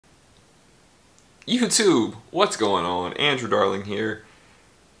YouTube, what's going on? Andrew Darling here.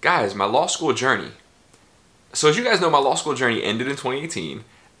 Guys, my law school journey. So as you guys know, my law school journey ended in 2018.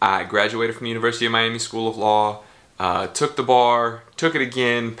 I graduated from the University of Miami School of Law, took the bar, took it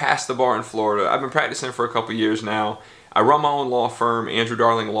again, passed the bar in Florida. I've been practicing for a couple years now. I run my own law firm, Andrew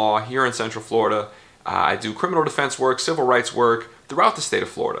Darling Law, here in Central Florida. I do criminal defense work, civil rights work throughout the state of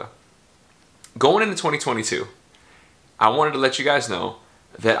Florida. Going into 2022, I wanted to let you guys know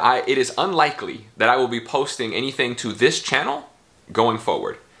that it is unlikely that I will be posting anything to this channel going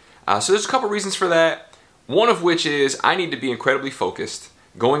forward. So there's a couple reasons for that. One of which is I need to be incredibly focused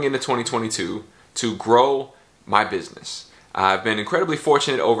going into 2022 to grow my business. I've been incredibly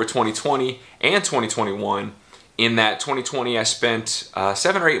fortunate over 2020 and 2021 in that 2020 I spent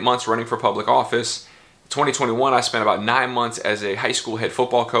 7 or 8 months running for public office. 2021 I spent about 9 months as a high school head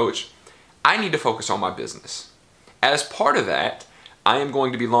football coach. I need to focus on my business. As part of that, I am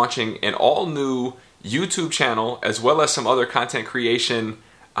going to be launching an all-new YouTube channel as well as some other content creation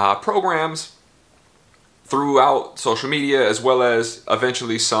programs throughout social media, as well as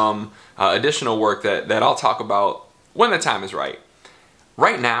eventually some additional work that I'll talk about when the time is right.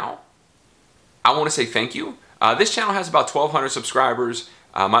 Right now, I want to say thank you. This channel has about 1,200 subscribers.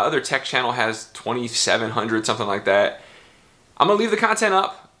 My other tech channel has 2,700, something like that. I'm going to leave the content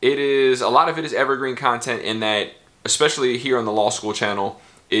up. A lot of it is evergreen content in that, especially here on the law school channel,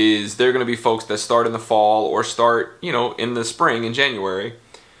 is there going to be folks that start in the fall or start, in the spring, in January,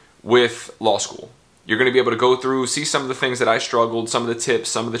 with law school. You're going to be able to go through, see some of the things that I struggled, some of the tips,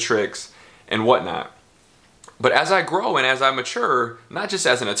 some of the tricks, and whatnot. But as I grow and as I mature, not just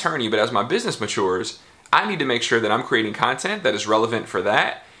as an attorney, but as my business matures, I need to make sure that I'm creating content that is relevant for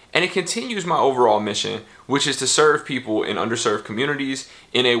that, and it continues my overall mission, which is to serve people in underserved communities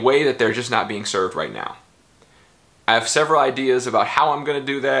in a way that they're just not being served right now. I have several ideas about how I'm going to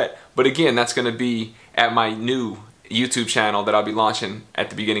do that, but again, that's going to be at my new YouTube channel that I'll be launching at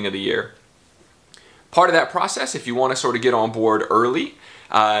the beginning of the year. Part of that process, if you want to sort of get on board early,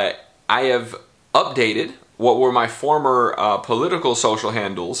 I have updated what were my former political social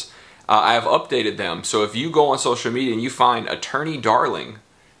handles. I have updated them, so if you go on social media and you find Attorney Darling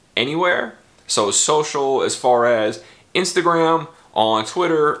anywhere, so social as far as Instagram, on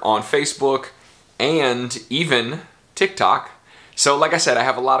Twitter, on Facebook, and even TikTok. So like I said, I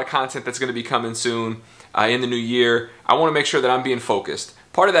have a lot of content that's going to be coming soon in the new year. I want to make sure that I'm being focused.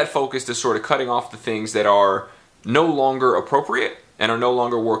 Part of that focus is sort of cutting off the things that are no longer appropriate and are no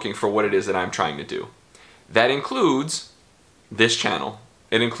longer working for what it is that I'm trying to do. That includes this channel.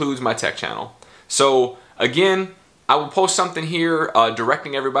 It includes my tech channel. So again, I will post something here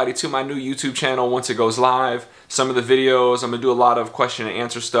directing everybody to my new YouTube channel once it goes live. Some of the videos, I'm going to do a lot of question and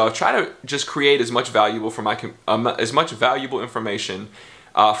answer stuff. Try to just create as much valuable information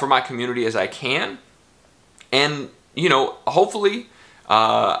for my community as I can. And, hopefully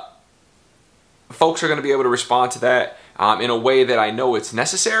folks are going to be able to respond to that in a way that I know it's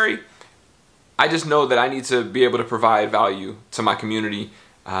necessary. I just know that I need to be able to provide value to my community,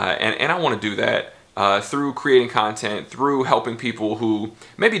 and I want to do that through creating content, through helping people who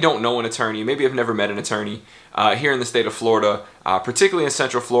maybe don't know an attorney, maybe have never met an attorney here in the state of Florida, particularly in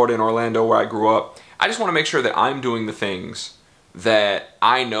Central Florida in Orlando where I grew up. I just want to make sure that I'm doing the things that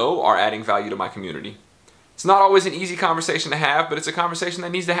I know are adding value to my community. It's not always an easy conversation to have, but it's a conversation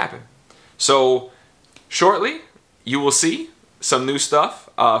that needs to happen. So shortly, you will see some new stuff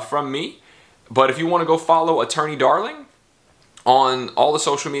from me. But if you want to go follow Attorney Darling on all the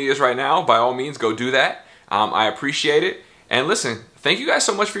social medias right now, by all means, go do that. I appreciate it. And listen, thank you guys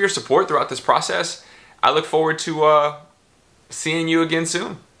so much for your support throughout this process. I look forward to seeing you again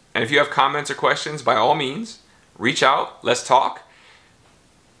soon. And if you have comments or questions, by all means, reach out. Let's talk.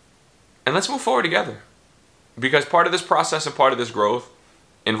 And let's move forward together. Because part of this process and part of this growth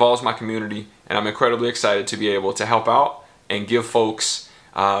involves my community, and I'm incredibly excited to be able to help out and give folks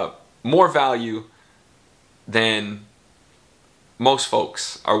more value than most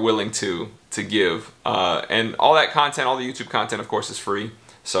folks are willing to give. And all that content, all the YouTube content, of course, is free.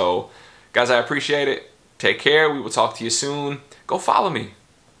 So, guys, I appreciate it. Take care. We will talk to you soon. Go follow me,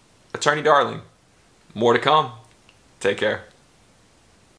 Attorney Darling. More to come. Take care.